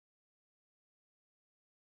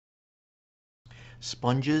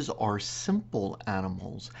Sponges are simple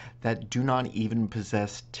animals that do not even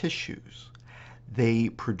possess tissues. They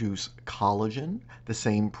produce collagen, the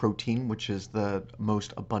same protein which is the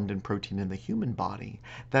most abundant protein in the human body,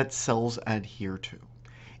 that cells adhere to.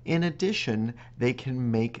 In addition, they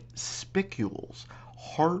can make spicules,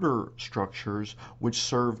 harder structures which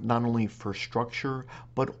serve not only for structure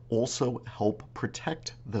but also help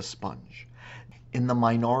protect the sponge. In the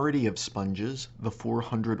minority of sponges, the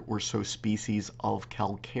 400 or so species of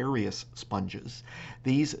calcareous sponges,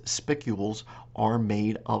 these spicules are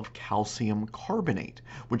made of calcium carbonate,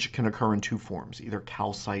 which can occur in two forms, either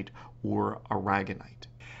calcite or aragonite.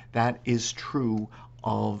 That is true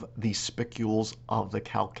of the spicules of the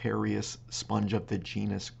calcareous sponge of the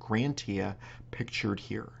genus Grantia pictured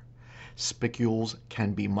here. Spicules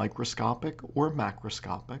can be microscopic or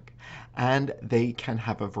macroscopic, and they can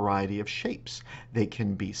have a variety of shapes. They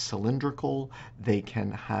can be cylindrical, they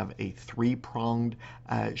can have a three-pronged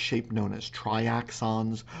shape known as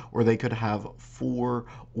triaxons, or they could have four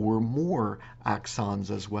or more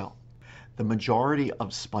axons as well. The majority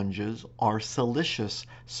of sponges are siliceous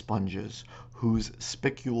sponges whose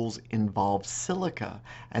spicules involve silica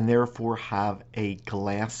and therefore have a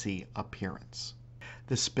glassy appearance.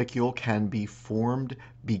 The spicule can be formed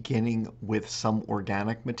beginning with some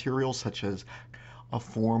organic material, such as a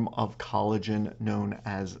form of collagen known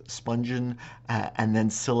as spongin, and then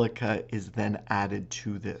silica is then added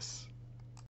to this.